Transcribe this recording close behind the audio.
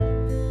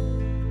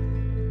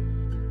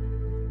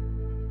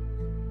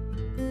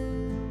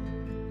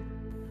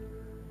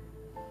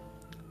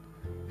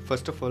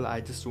First of all,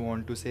 I just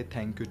want to say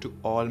thank you to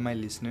all my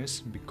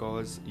listeners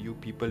because you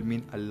people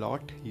mean a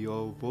lot,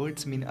 your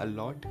words mean a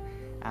lot,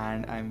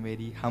 and I'm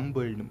very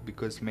humbled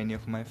because many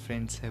of my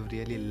friends have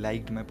really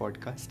liked my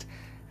podcast.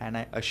 And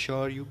I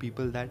assure you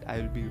people that I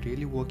will be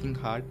really working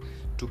hard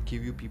to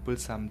give you people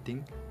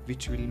something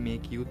which will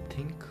make you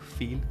think,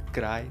 feel,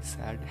 cry,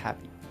 sad,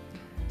 happy.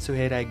 So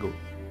here I go.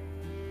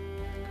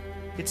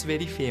 It's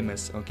very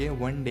famous, okay?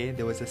 One day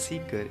there was a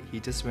seeker, he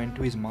just went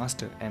to his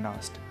master and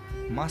asked,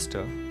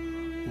 Master,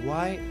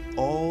 why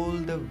all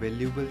the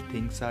valuable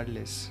things are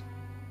less?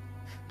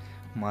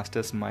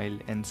 Master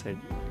smiled and said,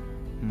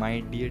 My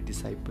dear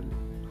disciple,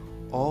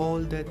 all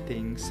the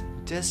things,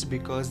 just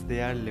because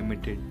they are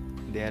limited,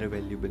 they are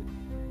valuable.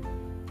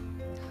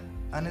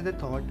 Another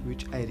thought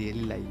which I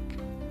really like.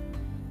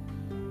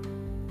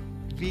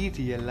 We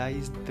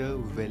realize the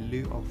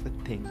value of a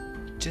thing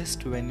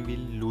just when we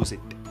lose it.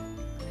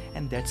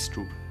 And that's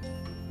true.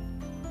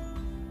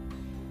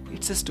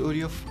 It's a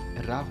story of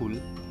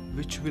Rahul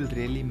which will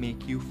really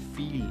make you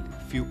feel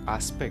few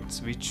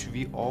aspects which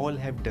we all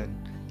have done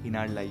in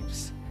our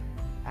lives.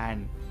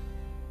 And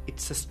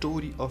it's a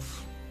story of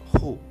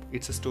hope.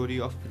 It's a story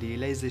of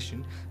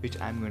realization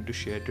which I'm going to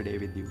share today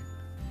with you.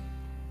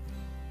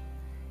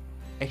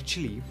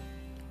 Actually,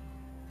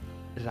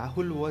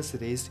 Rahul was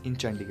raised in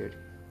Chandigarh.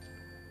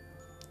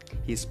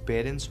 His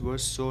parents were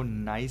so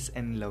nice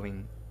and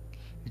loving.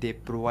 They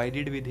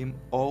provided with him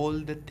all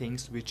the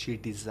things which he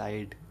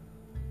desired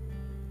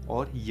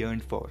or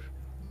yearned for.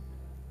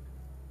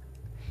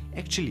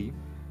 Actually,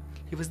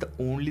 he was the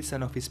only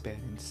son of his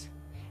parents,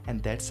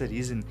 and that's the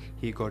reason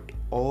he got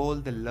all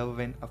the love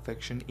and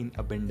affection in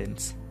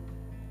abundance.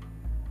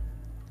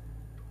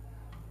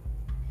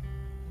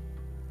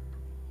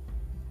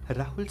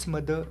 Rahul's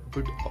mother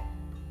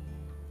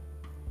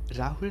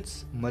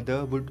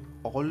would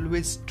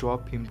always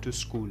drop him to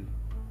school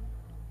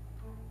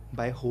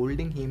by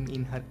holding him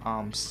in her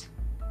arms.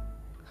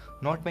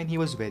 Not when he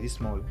was very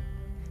small,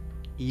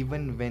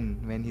 even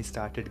when he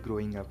started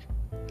growing up,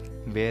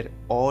 where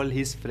all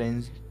his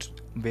friends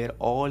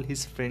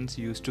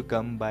used to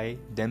come by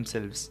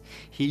themselves,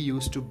 he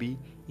used to be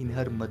in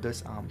her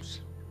mother's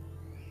arms.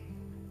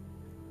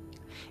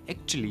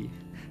 Actually,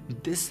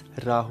 this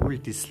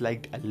Rahul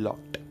disliked a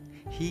lot.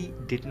 He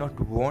did not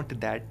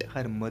want that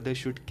her mother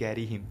should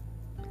carry him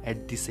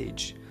at this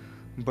age.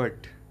 But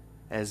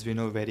as we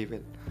know very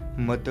well,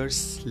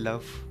 mother's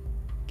love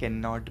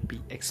cannot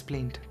be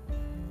explained.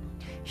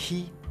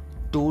 He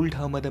told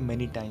her mother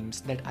many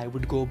times that I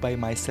would go by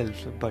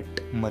myself, but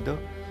mother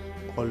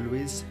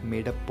always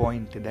made a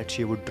point that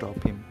she would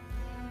drop him.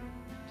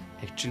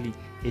 Actually,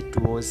 it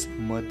was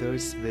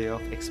mother's way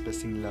of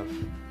expressing love.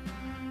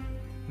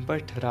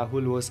 But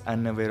Rahul was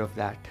unaware of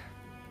that.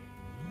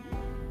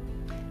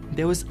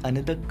 There was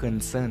another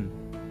concern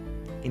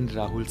in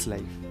Rahul's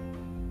life.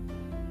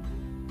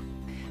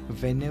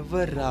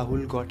 Whenever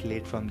Rahul got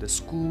late from the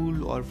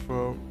school or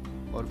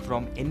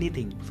from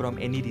anything, from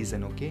any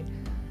reason, okay,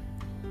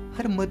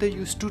 her mother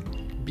used to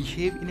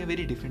behave in a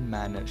very different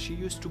manner. She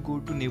used to go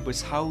to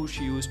neighbor's house,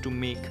 she used to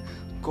make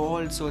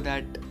calls so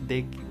that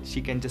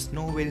she can just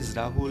know where is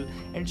Rahul,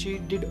 and she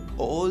did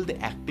all the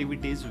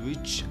activities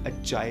which a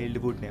child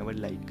would never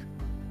like.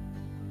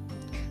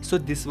 So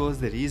this was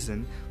the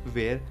reason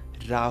where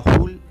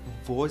Rahul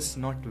was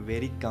not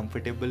very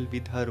comfortable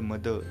with her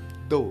mother,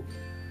 though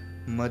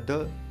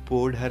mother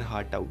poured her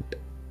heart out.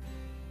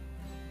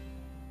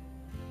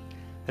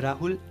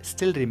 Rahul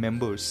still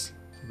remembers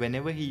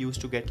whenever he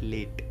used to get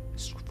late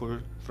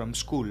from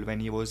school when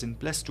he was in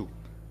plus 2,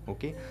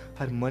 okay,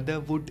 her mother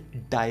would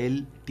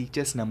dial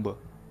teacher's number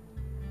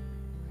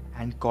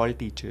and call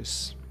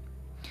teachers,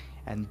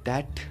 and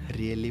that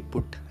really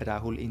put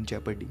Rahul in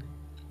jeopardy.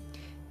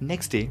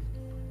 Next day,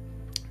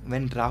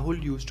 when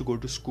Rahul used to go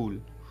to school,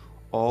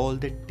 all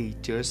the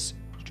teachers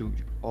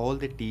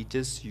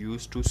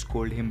used to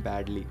scold him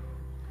badly.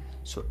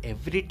 So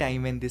every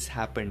time when this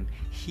happened,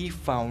 he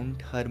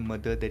found her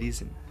mother the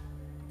reason.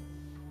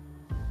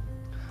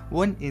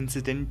 One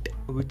incident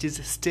which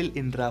is still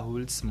in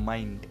Rahul's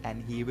mind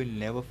and he will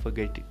never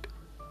forget it.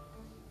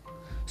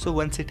 So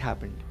once it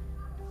happened,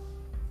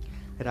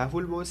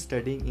 Rahul was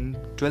studying in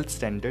 12th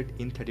standard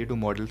in 32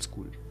 model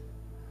school,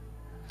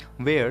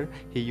 where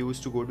he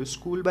used to go to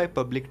school by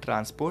public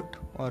transport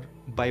or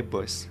by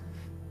bus.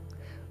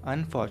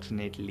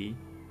 Unfortunately,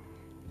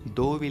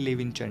 though we live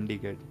in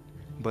Chandigarh,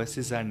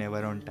 buses are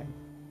never on time.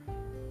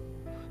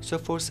 So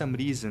for some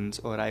reasons,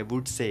 or I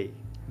would say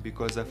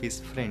because of his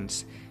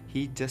friends,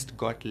 he just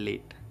got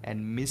late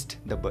and missed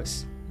the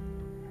bus.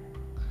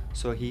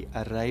 So he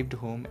arrived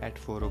home at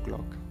 4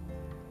 o'clock.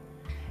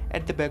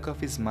 At the back of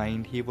his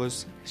mind, he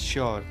was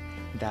sure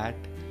that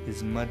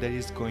his mother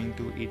is going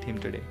to eat him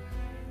today.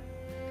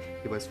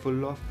 He was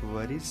full of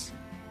worries.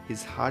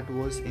 His heart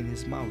was in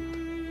his mouth.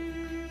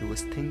 He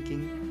was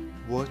thinking,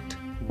 what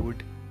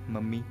would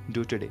mummy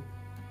do today?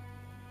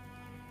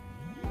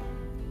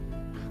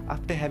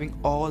 After having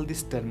all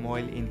this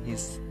turmoil in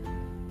his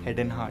head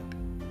and heart,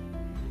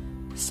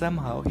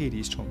 somehow he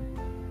reached home.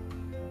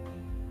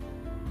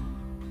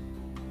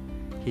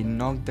 He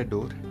knocked the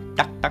door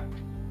Tuck tuck.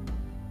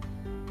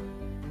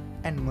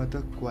 And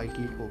mother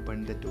quietly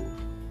opened the door.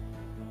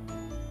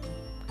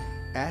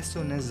 As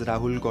soon as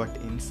Rahul got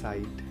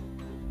inside,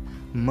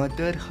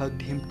 mother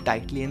hugged him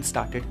tightly and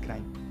started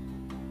crying.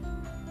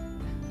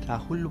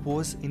 Rahul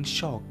was in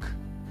shock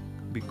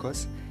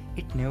because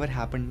it never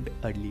happened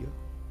earlier.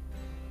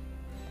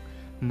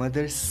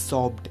 Mother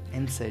sobbed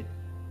and said,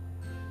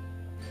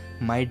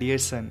 "My dear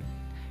son,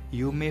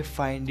 you may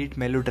find it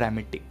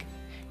melodramatic.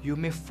 You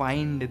may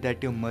find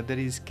that your mother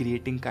is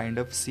creating kind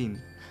of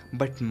scene.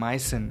 But my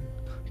son,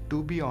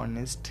 to be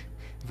honest,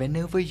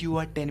 whenever you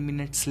are 10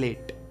 minutes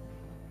late,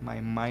 my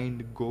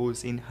mind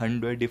goes in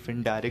 100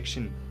 different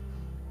directions.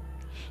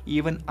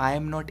 Even I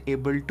am not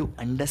able to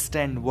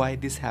understand why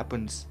this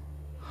happens.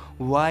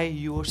 Why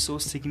you are so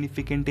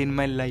significant in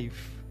my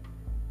life."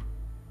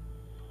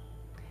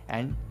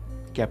 And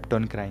kept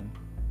on crying.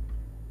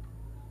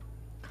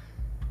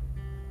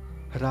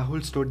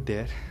 Rahul stood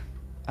there,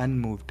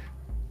 unmoved.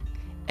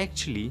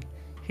 Actually,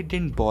 he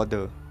didn't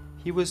bother.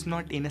 He was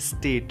not in a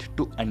state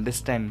to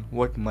understand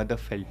what mother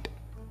felt.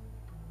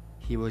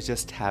 He was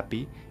just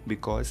happy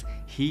because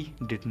he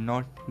did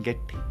not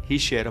get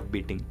his share of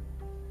beating.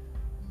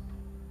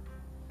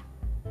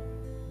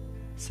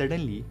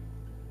 Suddenly,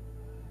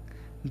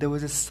 there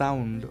was a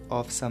sound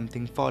of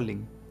something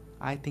falling.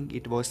 I think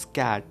it was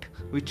cat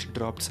which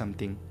dropped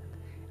something,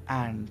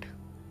 and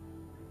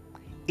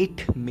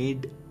it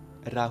made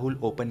Rahul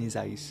open his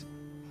eyes.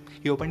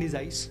 He opened his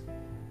eyes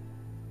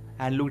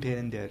and looked here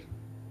and there.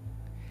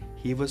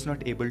 He was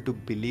not able to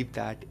believe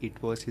that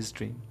it was his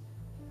dream.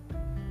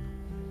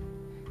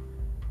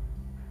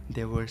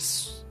 There were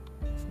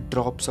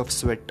drops of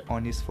sweat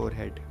on his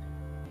forehead.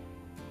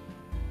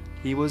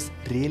 He was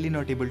really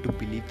not able to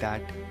believe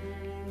that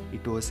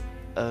it was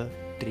a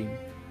dream.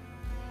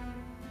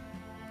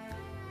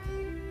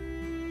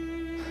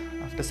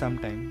 After some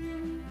time,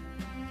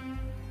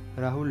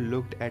 Rahul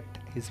looked at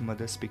his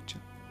mother's picture.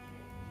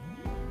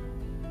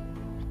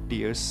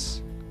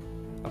 Tears,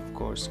 of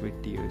course,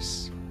 with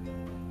tears.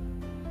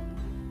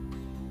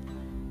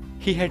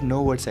 He had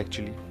no words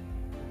actually.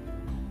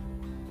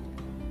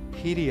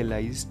 He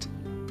realized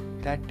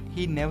that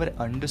he never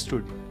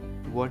understood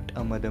what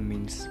a mother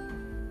means.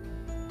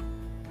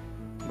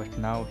 But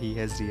now he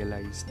has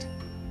realized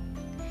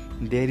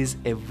there is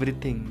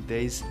everything,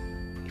 there is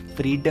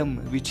freedom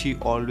which he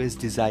always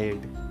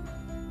desired.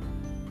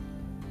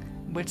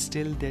 But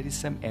still there is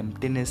some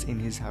emptiness in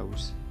his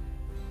house.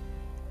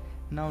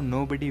 Now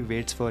nobody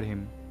waits for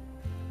him.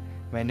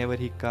 Whenever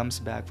he comes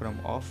back from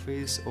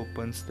office,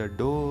 opens the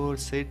door,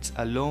 sits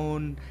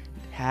alone,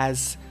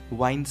 has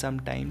wine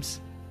sometimes,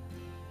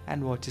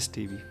 and watches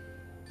TV.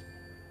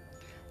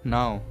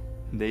 Now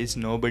there is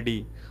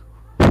nobody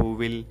who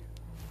will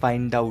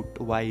find out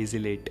why is he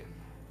late.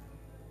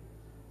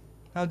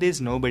 Now there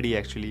is nobody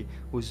actually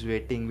who's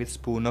waiting with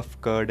spoon of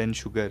curd and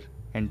sugar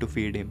and to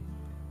feed him.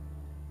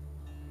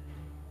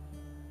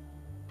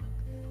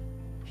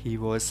 He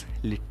was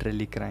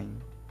literally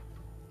crying.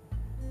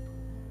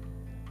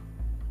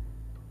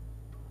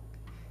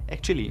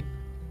 Actually,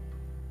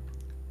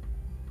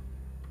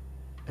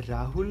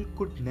 Rahul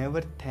could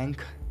never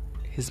thank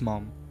his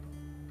mom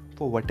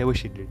for whatever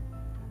she did.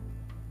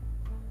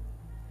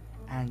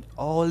 And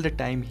all the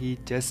time he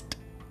just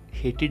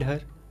hated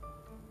her,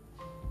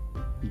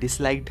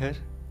 disliked her,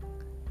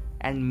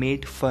 and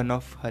made fun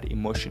of her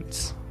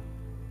emotions.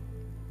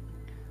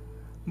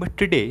 But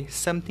today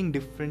something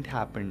different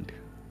happened.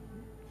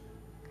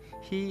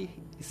 He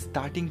is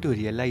starting to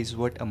realize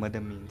what a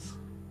mother means.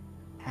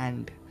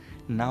 And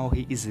now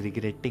he is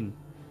regretting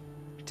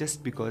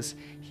just because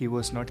he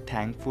was not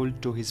thankful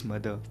to his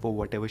mother for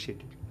whatever she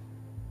did.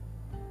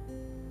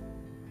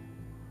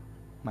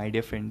 My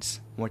dear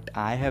friends, what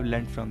I have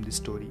learned from this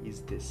story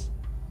is this.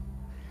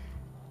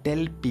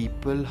 Tell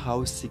people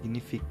how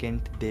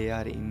significant they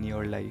are in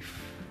your life,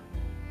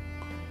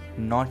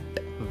 not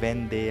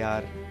when they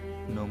are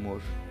no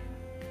more.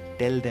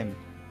 Tell them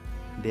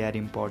they are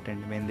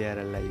important when they are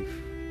alive.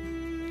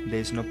 There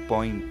is no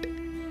point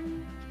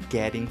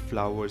carrying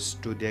flowers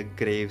to their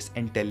graves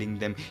and telling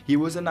them, "He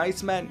was a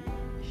nice man,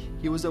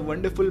 he was a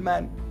wonderful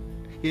man,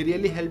 he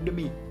really helped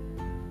me."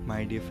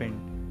 My dear friend,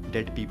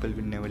 dead people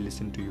will never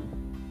listen to you.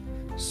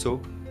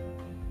 So,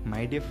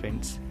 my dear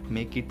friends,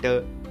 make it a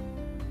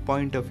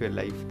point of your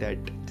life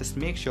that just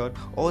make sure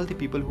all the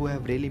people who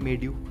have really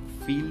made you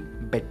feel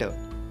better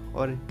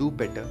or do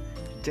better,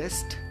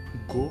 just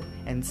go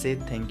and say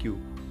thank you.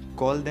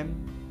 Call them,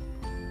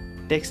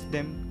 text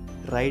them,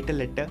 write a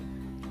letter.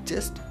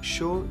 Just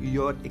show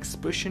your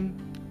expression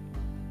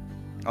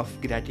of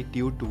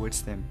gratitude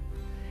towards them.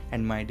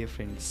 And my dear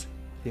friends,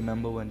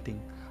 remember one thing,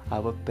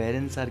 our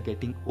parents are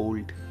getting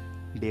old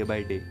day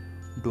by day.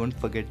 Don't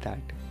forget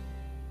that.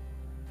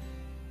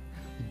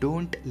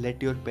 Don't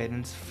let your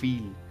parents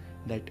feel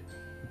that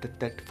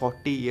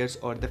 40 years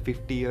or the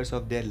 50 years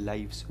of their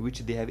lives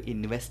which they have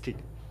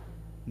invested,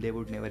 they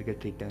would never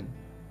get returned.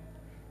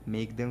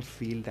 Make them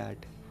feel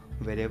that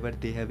wherever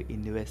they have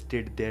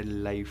invested their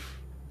life,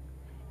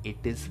 it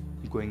is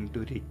going to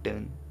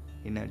return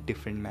in a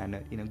different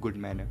manner, in a good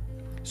manner.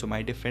 So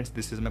my dear friends,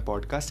 this is my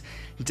podcast.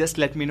 Just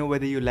let me know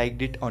whether you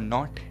liked it or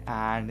not.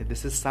 And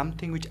this is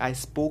something which I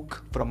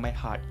spoke from my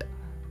heart.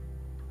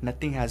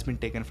 Nothing has been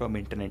taken from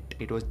internet.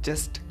 It was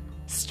just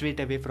straight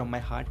away from my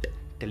heart.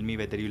 Tell me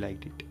whether you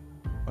liked it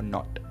or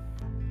not.